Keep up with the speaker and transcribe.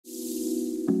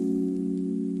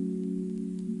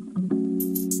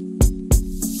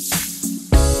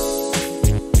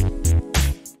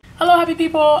happy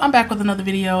people, I'm back with another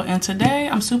video, and today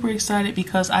I'm super excited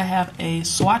because I have a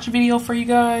swatch video for you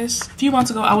guys. A few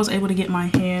months ago I was able to get my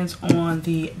hands on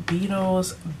the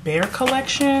Beetles Bare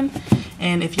collection,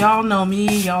 and if y'all know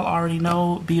me, y'all already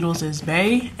know Beetles is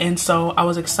bae, and so I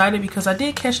was excited because I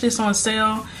did catch this on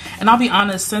sale. And I'll be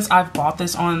honest, since I've bought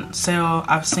this on sale,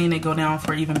 I've seen it go down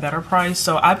for an even better price.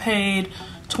 So I paid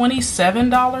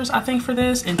 $27 I think for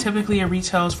this, and typically it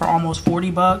retails for almost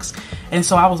 40 bucks. And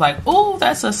so I was like, oh,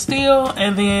 that's a steal.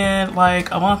 And then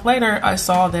like a month later I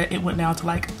saw that it went down to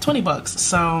like 20 bucks.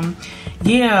 So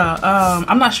yeah,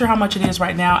 I'm not sure how much it is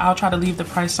right now. I'll try to leave the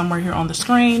price somewhere here on the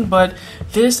screen, but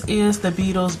this is the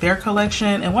Beetles Bare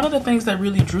collection. And one of the things that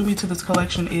really drew me to this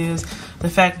collection is the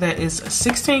fact that it's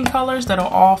 16 colors that are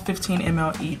all 15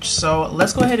 ml each. So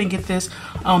let's go ahead and get this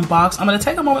unboxed. I'm going to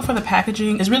take a moment for the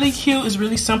packaging. It's really cute, it's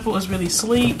really simple, it's really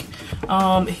sleek.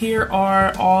 Here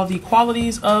are all the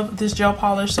qualities of this gel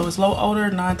polish. So it's low odor,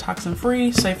 non-toxin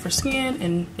free, safe for skin,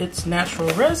 and it's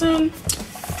natural resin.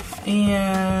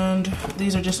 And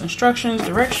these are just instructions,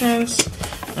 directions.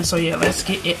 And so yeah, let's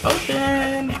get it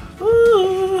open.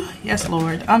 Ooh, yes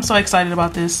Lord, I'm so excited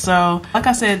about this. So like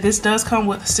I said, this does come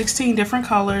with 16 different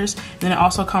colors, and then it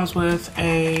also comes with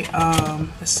a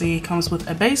let's see, it comes with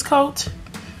a base coat,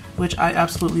 which I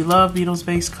absolutely love. Beetles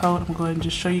base coat. I'm gonna go ahead and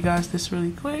just show you guys this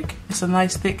really quick. It's a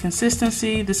nice thick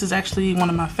consistency. This is actually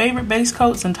one of my favorite base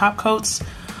coats and top coats.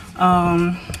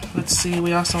 Let's see,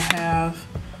 we also have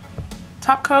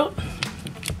top coat.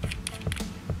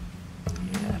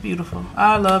 Yeah, beautiful.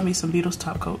 I love me some Beetles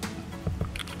top coat.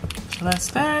 So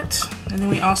that's that. And then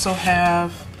we also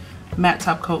have matte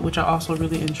top coat, which I also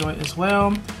really enjoy as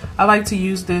well. I like to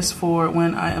use this for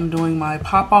when I am doing my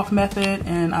pop-off method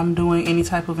and I'm doing any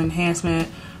type of enhancement,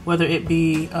 whether it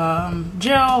be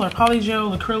gel or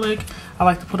polygel, acrylic. I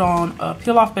like to put on a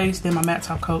peel-off base, then my matte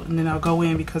top coat, and then I'll go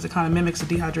in because it kind of mimics a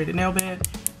dehydrated nail bed.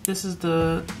 This is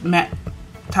the matte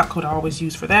top coat I always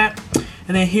use for that.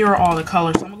 And then here are all the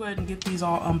colors. So I'm gonna go ahead and get these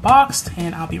all unboxed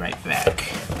and I'll be right back.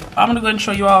 I'm gonna go ahead and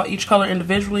show you all each color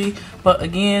individually, but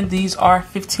again, these are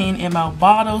 15 ml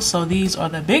bottles, so these are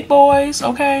the big boys,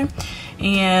 okay?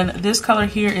 And this color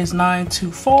here is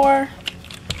 924.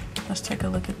 Let's take a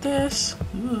look at this.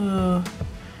 Ooh,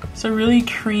 it's a really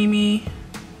creamy,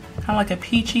 kind of like a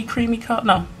peachy creamy color.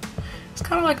 No, it's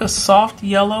kind of like a soft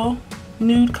yellow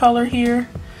nude color here.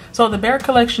 So the Bare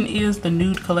collection is the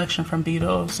nude collection from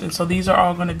Beetles, and so these are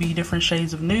all going to be different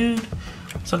shades of nude.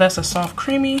 So that's a soft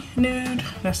creamy nude.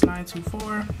 That's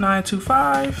 924.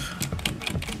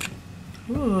 925.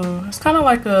 Ooh, it's kind of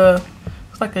like a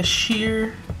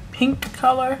sheer pink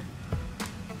color.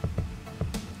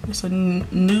 It's a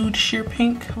nude sheer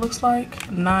pink, looks like.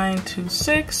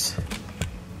 926.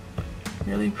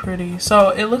 Really pretty.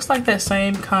 So it looks like that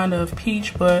same kind of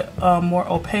peach, but more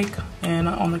opaque and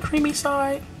on the creamy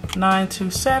side.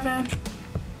 927.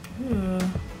 Ooh,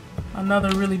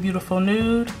 another really beautiful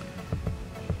nude.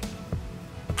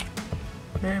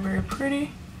 Very, very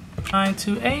pretty.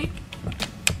 928.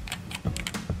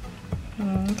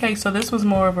 Okay, so this was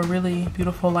more of a really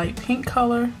beautiful light pink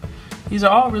color. These are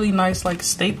all really nice like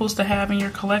staples to have in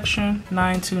your collection.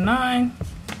 929.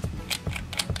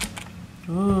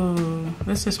 Ooh,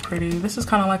 this is pretty. This is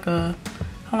kind of like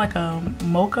a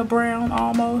mocha brown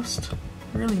almost.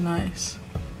 Really nice.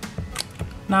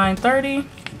 930.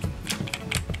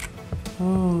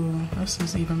 Ooh, this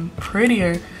is even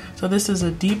prettier. So this is a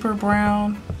deeper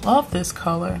brown. Love this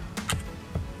color.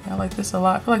 I like this a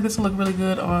lot. I feel like this will look really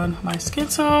good on my skin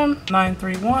tone.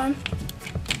 931.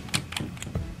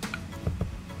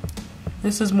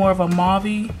 This is more of a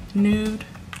mauve nude.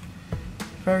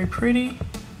 Very pretty.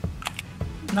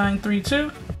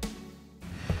 932.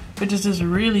 Which is this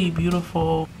really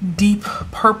beautiful deep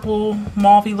purple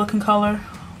mauve looking color.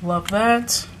 Love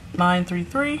that.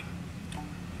 933.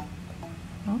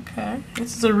 Okay,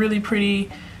 this is a really pretty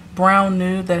brown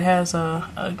nude that has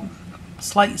a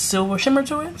slight silver shimmer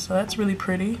to it, so that's really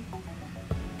pretty.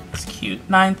 It's cute.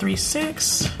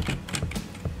 936.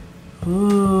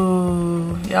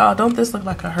 Ooh, y'all, don't this look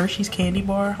like a Hershey's candy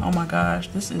bar? Oh my gosh,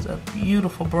 this is a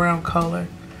beautiful brown color.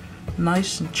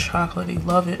 Nice and chocolatey,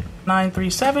 love it.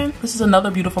 937. This is another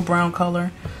beautiful brown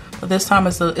color, but this time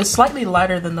it's slightly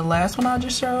lighter than the last one I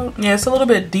just showed. Yeah, it's a little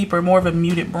bit deeper, more of a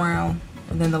muted brown,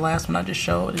 and then the last one I just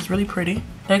showed is really pretty.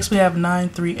 Next we have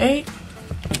 938.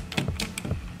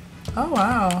 Oh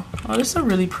wow, oh, this is a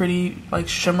really pretty like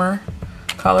shimmer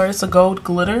color. It's a gold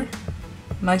glitter.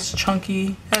 Nice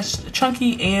chunky, has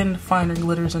chunky and finer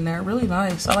glitters in there. Really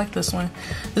nice. I like this one.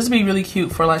 This would be really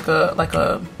cute for like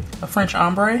a French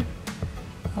ombre.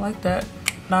 I like that.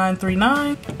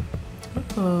 939.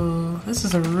 Ooh, this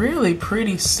is a really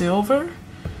pretty silver.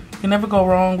 can never go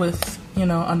wrong with, you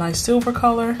know, a nice silver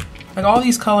color. Like all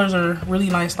these colors are really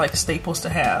nice, like staples to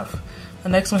have. The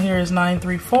next one here is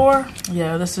 934.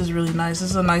 Yeah, this is really nice.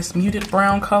 This is a nice muted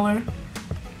brown color.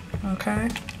 Okay.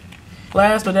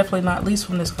 Last but definitely not least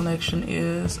from this collection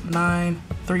is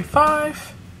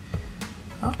 935.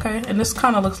 Okay, and this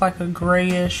kind of looks like a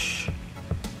grayish,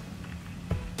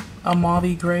 a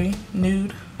mauve gray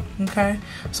nude. Okay,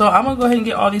 so I'm gonna go ahead and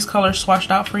get all these colors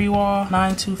swatched out for you all.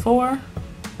 924.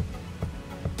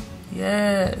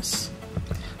 Yes.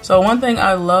 So one thing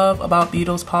I love about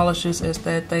Beetles polishes is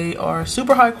that they are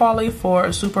super high quality for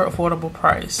a super affordable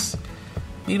price.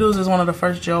 Beetles is one of the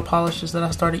first gel polishes that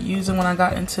I started using when I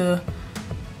got into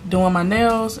doing my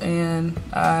nails, and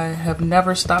I have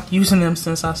never stopped using them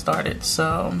since I started.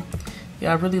 So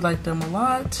yeah, I really like them a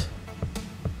lot.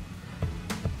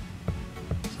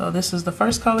 So this is the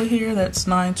first color here, that's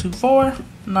 924,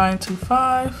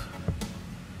 925.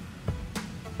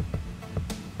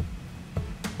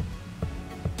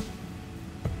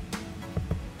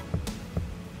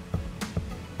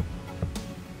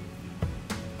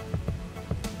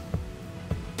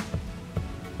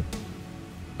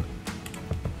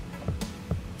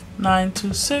 Nine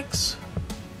two six.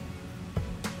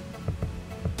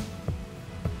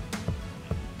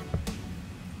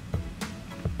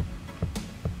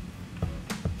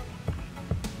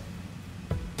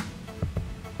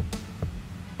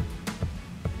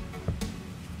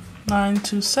 Nine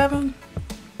two seven.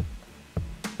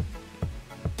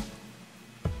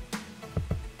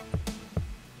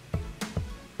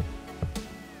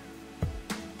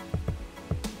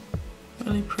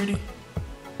 Really pretty.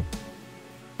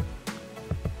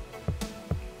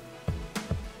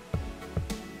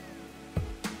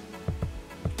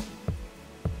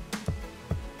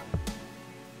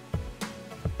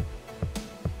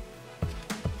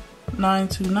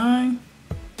 929.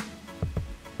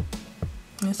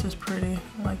 This is pretty.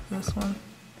 I like this one.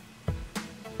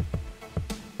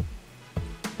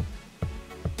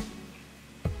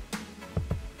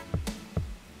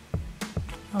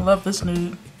 I love this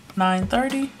nude.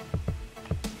 930.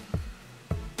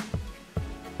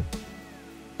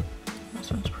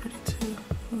 This one's pretty too.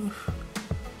 Oof.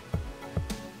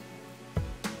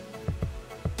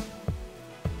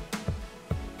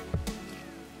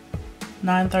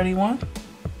 $9.31.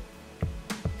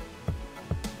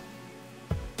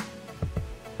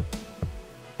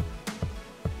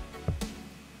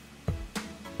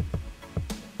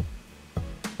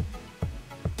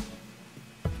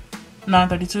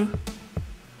 $9.32.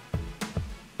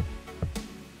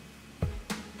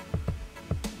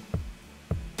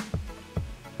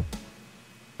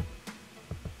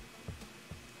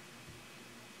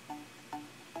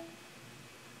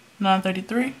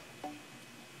 $9.33.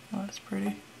 Oh, that's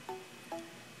pretty.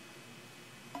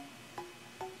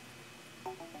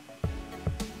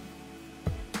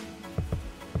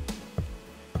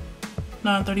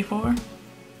 $9.34.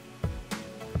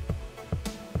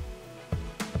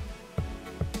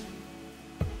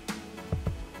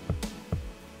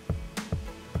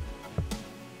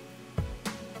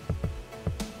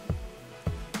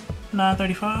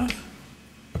 $9.35.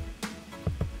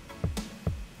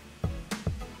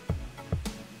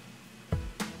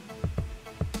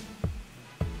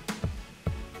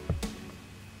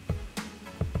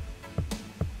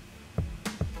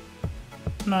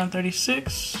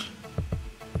 $9.36.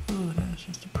 Ooh, that's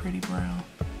just a pretty brown.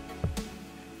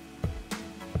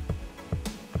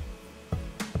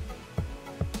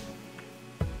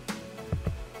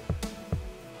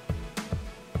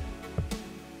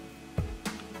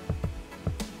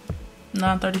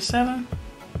 $9.37.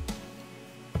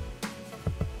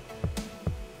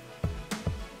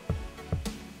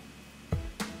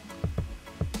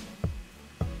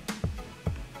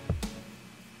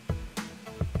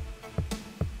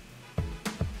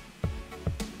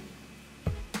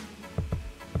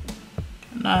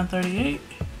 $9.38.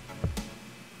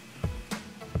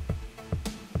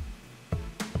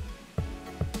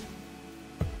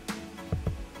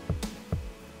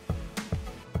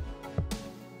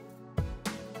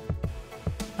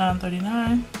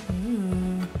 $9.39.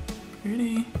 Ooh,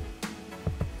 pretty.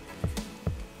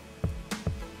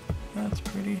 That's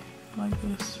pretty. I like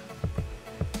this.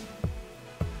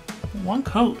 One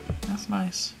coat. That's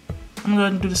nice. I'm gonna go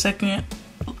ahead and do the second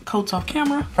coats off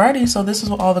camera. Alrighty, so this is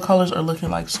what all the colors are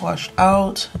looking like swatched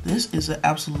out. This is an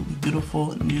absolutely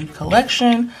beautiful nude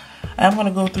collection. I'm gonna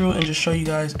go through and just show you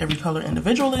guys every color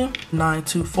individually.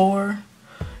 924.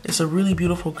 It's a really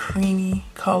beautiful creamy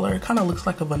color. It kind of looks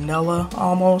like a vanilla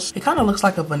almost. It kind of looks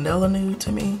like a vanilla nude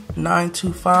to me.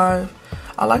 925.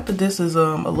 I like that this is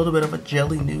a little bit of a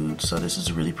jelly nude, so this is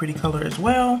a really pretty color as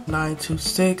well.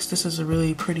 926, this is a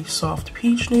really pretty soft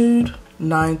peach nude.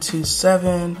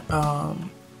 927,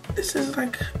 this is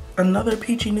like another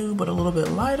peachy nude, but a little bit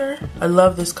lighter. I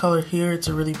love this color here. It's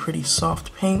a really pretty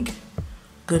soft pink,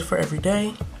 good for every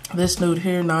day. This nude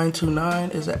here,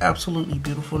 929, is an absolutely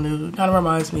beautiful nude. Kind of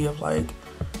reminds me of like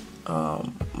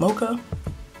mocha.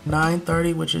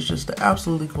 930, which is just an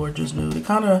absolutely gorgeous nude. It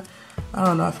kind of, I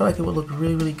don't know, I feel like it would look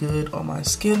really, really good on my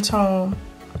skin tone.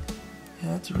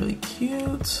 Yeah, that's really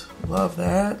cute. Love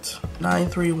that.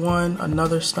 931,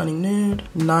 another stunning nude.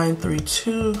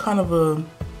 932, kind of a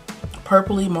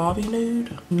purpley mauvey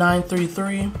nude.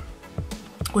 933,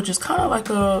 which is kind of like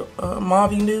a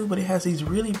mauvey nude, but it has these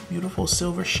really beautiful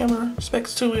silver shimmer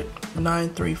specks to it.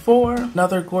 934,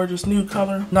 another gorgeous nude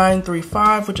color.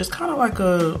 935, which is kind of like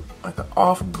a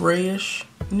off grayish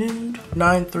nude.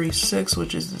 936,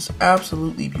 which is this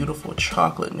absolutely beautiful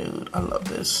chocolate nude. I love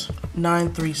this.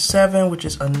 937, which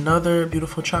is another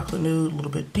beautiful chocolate nude, a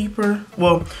little bit deeper.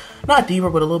 Well, not deeper,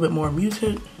 but a little bit more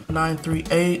muted.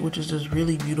 938, which is this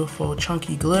really beautiful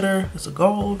chunky glitter. It's a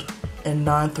gold. And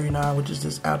 939, which is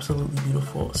this absolutely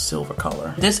beautiful silver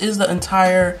color. This is the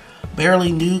entire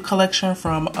Barely Nude collection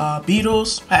from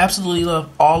Beetles. I absolutely love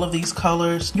all of these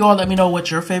colors. You all let me know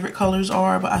what your favorite colors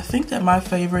are, but I think that my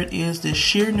favorite is this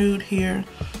sheer nude here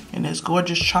and this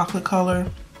gorgeous chocolate color.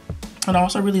 And I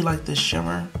also really like this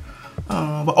shimmer.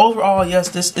 But overall, yes,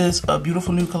 this is a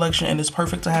beautiful new collection and it's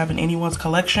perfect to have in anyone's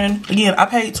collection. Again, I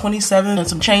paid $27 and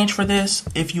some change for this.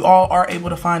 If you all are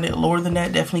able to find it lower than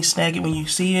that, definitely snag it when you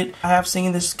see it. I have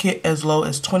seen this kit as low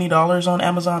as $20 on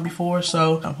Amazon before,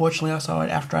 so unfortunately I saw it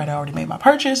after I'd already made my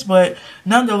purchase, but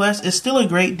nonetheless, it's still a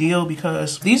great deal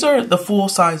because these are the full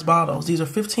size bottles. These are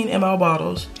 15 ml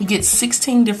bottles. You get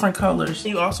 16 different colors.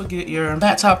 You also get your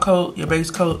matte top coat, your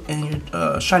base coat, and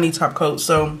your shiny top coat.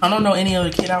 So I don't know any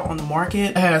other kit out on the market.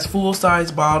 It has full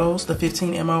size bottles, the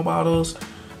 15 ml bottles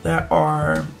that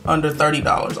are under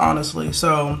 $30, honestly.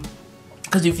 So,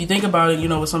 because if you think about it, you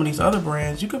know, with some of these other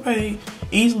brands, you could pay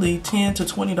easily $10 to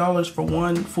 $20 for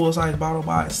one full size bottle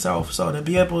by itself. So to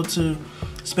be able to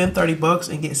spend 30 bucks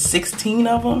and get 16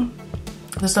 of them,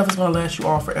 this stuff is going to last you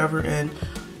all forever. And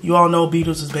you all know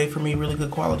Beetles is made for me, really good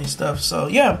quality stuff. So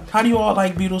yeah, how do you all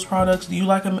like Beetles products? Do you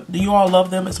like them? Do you all love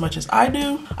them as much as I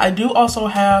do? I do also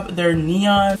have their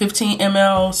neon 15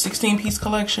 ml 16 piece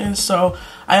collection. So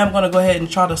I am going to go ahead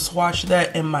and try to swatch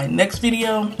that in my next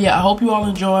video. Yeah, I hope you all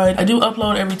enjoyed. I do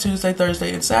upload every Tuesday,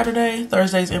 Thursday, and Saturday.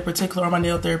 Thursdays in particular are my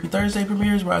Nail Therapy Thursday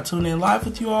premieres where I tune in live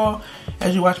with you all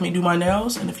as you watch me do my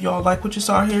nails. And if you all like what you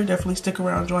saw here, definitely stick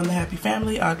around, join the happy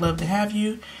family. I'd love to have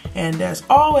you. And as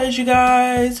always, you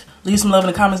guys, leave some love in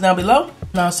the comments down below.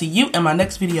 And I'll see you in my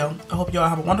next video. I hope you all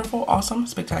have a wonderful, awesome,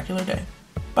 spectacular day.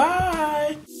 Bye.